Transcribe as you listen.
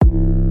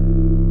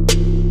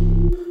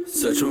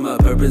Search for my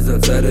purpose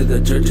outside of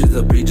the churches.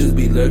 The preachers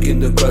be lurking,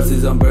 the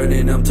crosses I'm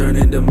burning. I'm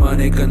turning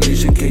demonic,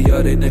 unleashing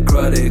chaotic,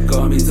 necrotic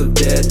armies of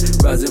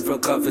death, rising from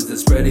coffins and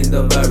spreading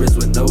the virus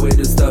with no way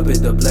to stop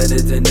it. The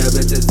planets and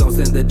inhabitants don't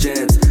stand a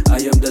chance.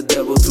 I am the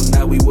devil,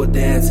 tonight we will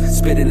dance,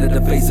 spitting in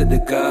the face of the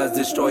gods,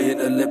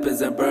 destroying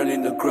Olympus and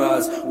burning the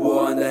cross.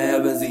 War on the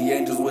heavens, the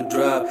angels will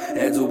drop,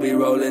 heads will be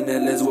rolling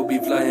and legs will be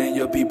flying.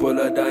 Your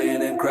people are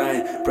dying and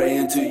crying,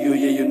 praying to you,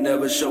 yeah, you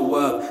never show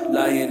up,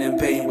 lying in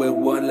pain with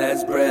one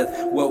last breath.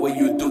 What will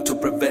you do to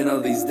prevent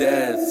all these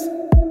deaths?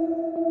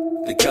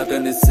 The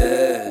countdown is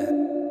set,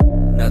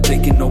 not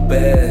taking no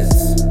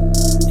bets.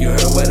 You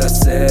heard what I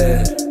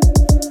said,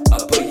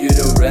 I'll put you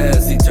to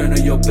rest. Eternal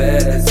your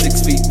bed,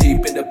 6 feet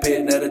deep in the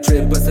pit, not a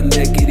trip, but a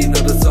lick, eating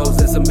all the souls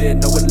that submit.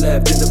 No one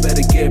left in the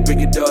better kid,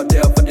 bring it all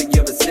down for the you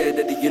ever said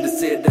that the you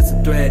said that's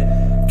a threat.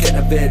 Can't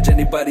avenge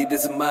anybody,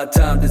 this is my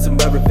time, this is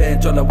my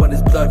revenge. All I want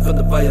is blood from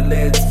the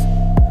violence.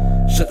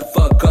 Shut the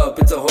fuck up,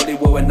 it's a holy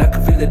war and I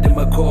can feel it in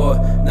my core.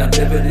 Not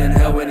living in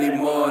hell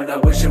anymore,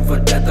 not wishing for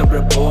death, I'm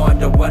reborn.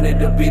 Don't want it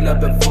to be like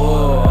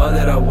before, all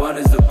that I want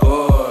is the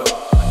gore.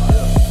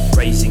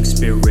 Raising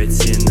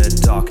spirits in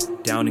the dark,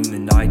 downing the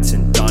nights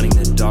and dawning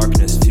the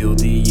darkness. Feel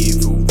the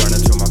evil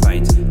running through my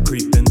veins,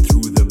 creeping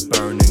through the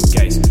burning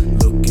gates.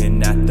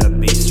 Looking at the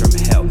beast from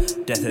hell,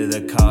 death of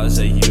the cause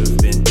that you've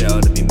been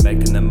dealt. To be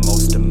making the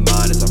most of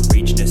mine as I'm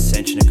reaching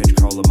ascension and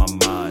control of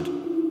my mind.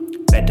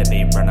 Better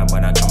be running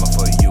when I'm coming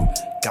for you.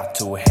 Got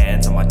 2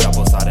 hands on my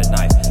double-sided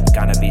knife,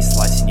 gonna be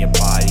slicing your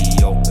body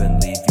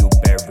open, leave you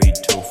buried.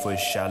 2 foot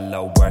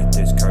shallow, earth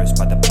is cursed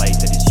by the plague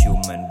that is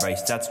human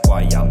race. That's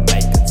why I'm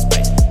making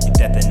space. Your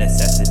death and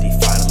necessity,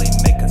 final